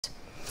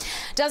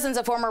Dozens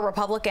of former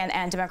Republican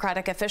and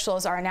Democratic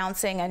officials are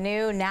announcing a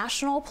new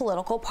national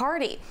political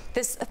party.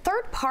 This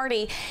third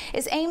party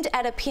is aimed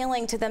at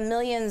appealing to the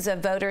millions of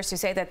voters who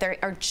say that they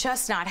are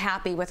just not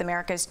happy with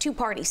America's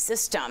two-party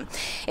system.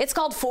 It's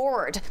called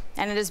Forward,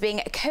 and it is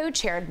being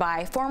co-chaired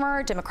by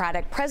former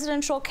Democratic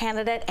presidential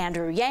candidate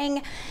Andrew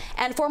Yang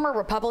and former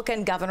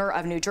Republican governor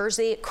of New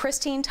Jersey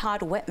Christine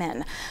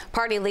Whitman.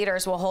 Party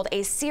leaders will hold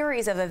a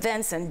series of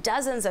events in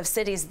dozens of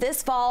cities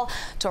this fall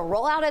to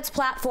roll out its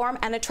platform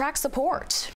and attract support.